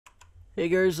Hey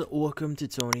guys, welcome to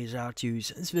Tony's How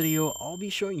To's. In this video, I'll be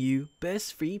showing you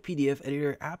best free PDF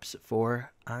editor apps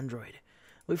for Android.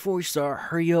 Before we start,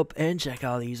 hurry up and check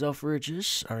out these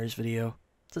offers on this video.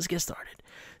 Let's get started.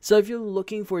 So if you're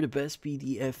looking for the best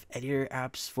PDF editor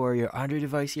apps for your Android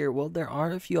device here, well, there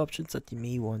are a few options that you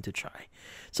may want to try.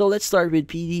 So let's start with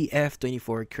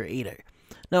PDF24 Creator.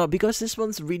 Now, because this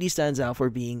one really stands out for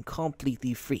being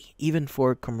completely free, even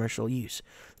for commercial use.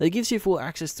 Now, it gives you full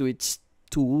access to its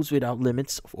tools without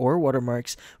limits or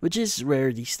watermarks, which is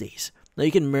rare these days. Now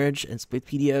you can merge and split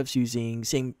PDFs using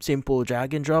simple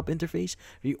drag and drop interface,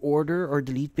 reorder or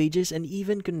delete pages, and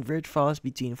even convert files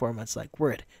between formats like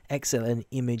Word, Excel, and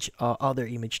other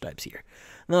image types here.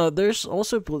 Now there's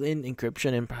also built-in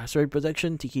encryption and password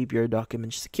protection to keep your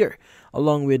documents secure,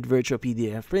 along with virtual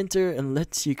PDF printer, and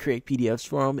lets you create PDFs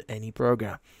from any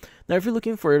program. Now, if you're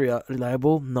looking for a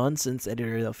reliable, nonsense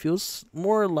editor that feels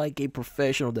more like a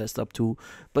professional desktop tool,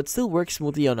 but still works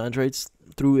smoothly on Androids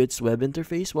through its web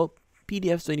interface, well,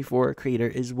 PDF24 Creator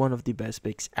is one of the best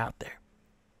picks out there.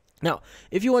 Now,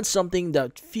 if you want something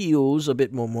that feels a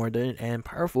bit more modern and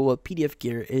powerful, well, PDF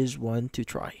Gear is one to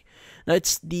try. Now,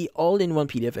 it's the all-in-one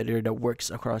PDF editor that works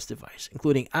across device,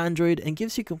 including Android, and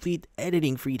gives you complete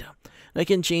editing freedom. Now, you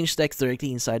can change text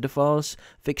directly inside the files,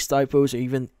 fix typos, or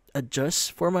even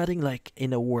adjust formatting like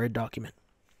in a Word document.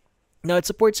 Now, it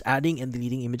supports adding and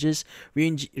deleting images,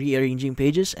 rearranging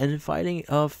pages, and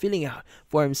filling out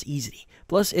forms easily.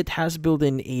 Plus, it has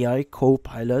built-in AI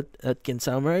co-pilot that can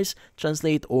summarize,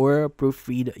 translate, or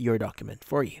proofread your document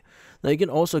for you. Now, you can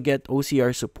also get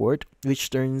OCR support, which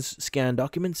turns scanned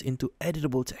documents into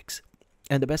editable text.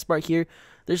 And the best part here,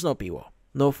 there's no paywall,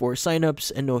 no forced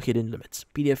signups, and no hidden limits.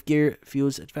 PDF Gear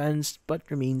feels advanced but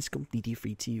remains completely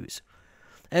free to use.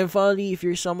 And finally, if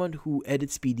you're someone who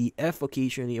edits PDF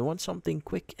occasionally and wants something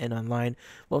quick and online,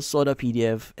 well, Soda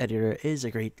PDF Editor is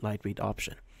a great lightweight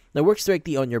option. Now, it works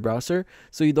directly on your browser,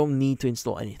 so you don't need to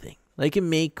install anything. Now, you can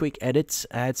make quick edits,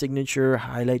 add signature,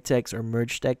 highlight text, or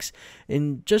merge text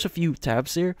in just a few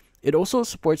tabs here. It also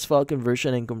supports file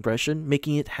conversion and compression,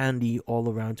 making it handy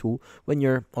all-around tool when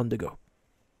you're on the go.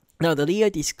 Now, the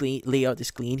layout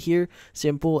is clean here,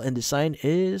 simple, and design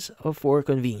is for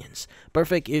convenience.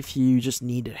 Perfect if you just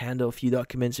need to handle a few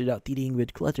documents without dealing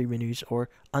with cluttered menus or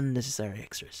unnecessary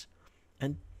extras.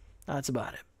 And that's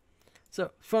about it. So,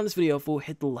 if you found this video helpful,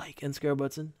 hit the like and subscribe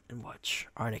button and watch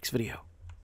our next video.